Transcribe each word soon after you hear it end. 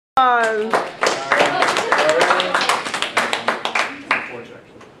Oh,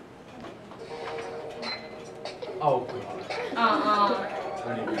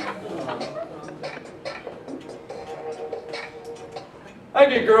 I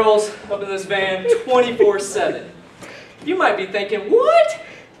get girls up in this van 24/7. You might be thinking, what?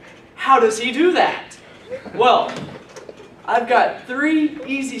 How does he do that? Well, I've got 3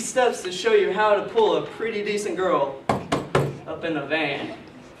 easy steps to show you how to pull a pretty decent girl up in a van.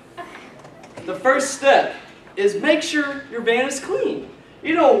 The first step is make sure your van is clean.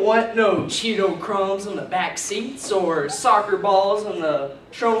 You don't want no Cheeto crumbs on the back seats or soccer balls in the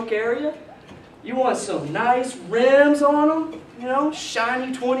trunk area. You want some nice rims on them, you know,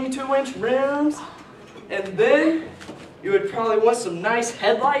 shiny 22-inch rims. And then you would probably want some nice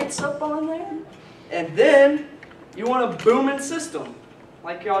headlights up on there. And then you want a booming system,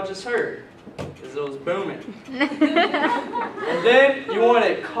 like y'all just heard, because it was booming. And then you want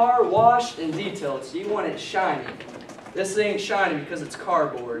it car washed and detailed, so you want it shiny. This ain't shiny because it's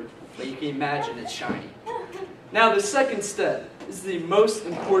cardboard, but you can imagine it's shiny. Now the second step is the most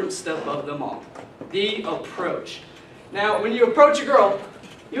important step of them all, the approach. Now when you approach a girl,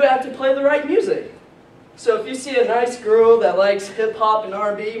 you have to play the right music. So if you see a nice girl that likes hip hop and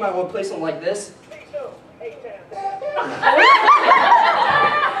R&B, you might want to play something like this.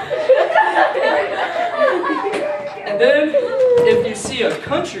 And then if you see a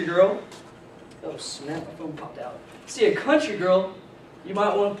country girl, oh snap, my phone popped out. See a country girl, you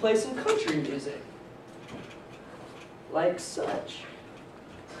might want to play some country music. Like such.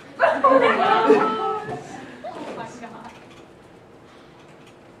 Oh my God.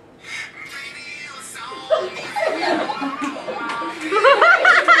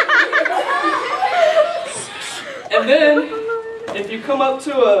 And then, if you come up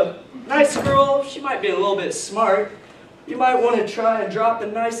to a nice girl, she might be a little bit smart, you might want to try and drop a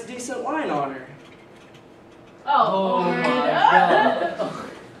nice decent line on her. Oh my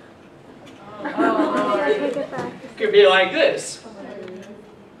God. Could be like this.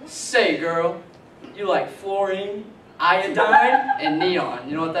 Say, girl, you like fluorine, iodine, and neon.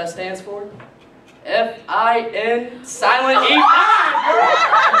 You know what that stands for? F-I-N, silent E-I, girl!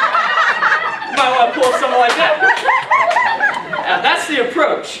 You might want to pull something like that. Now, that's the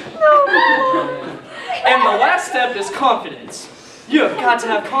approach. And the last step is confidence. You have got to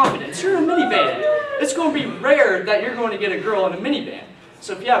have confidence. You're in a minivan. It's going to be rare that you're going to get a girl in a minivan.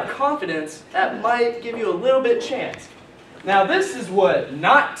 So if you have confidence, that might give you a little bit chance. Now this is what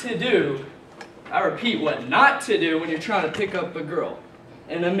not to do. I repeat, what not to do when you're trying to pick up a girl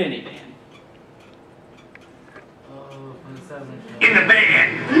in a minivan. In the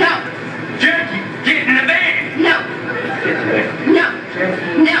van. No. Jackie, get in the van. No. Get in the van. No.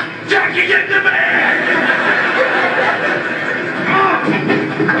 No. Jackie, get in the van.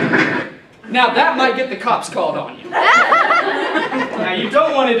 Now that might get the cops called on you. Now you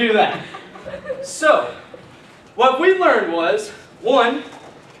don't want to do that. So, what we learned was, 1,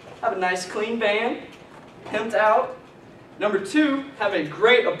 have a nice clean van, pimped out. Number 2, have a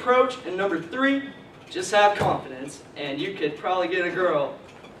great approach. And number 3, just have confidence, and you could probably get a girl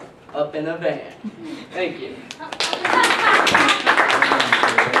up in a van. Thank you.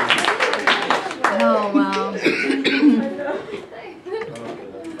 Oh, wow.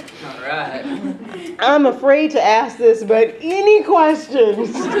 All right. I'm afraid to ask this, but any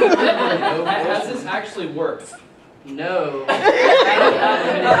questions? Has this actually worked? No.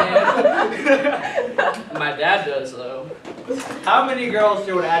 My dad does, though. How many girls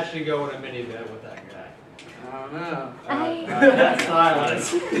would actually go in a minivan with that guy? I don't know. That's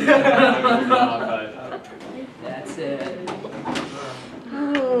silence. That's it.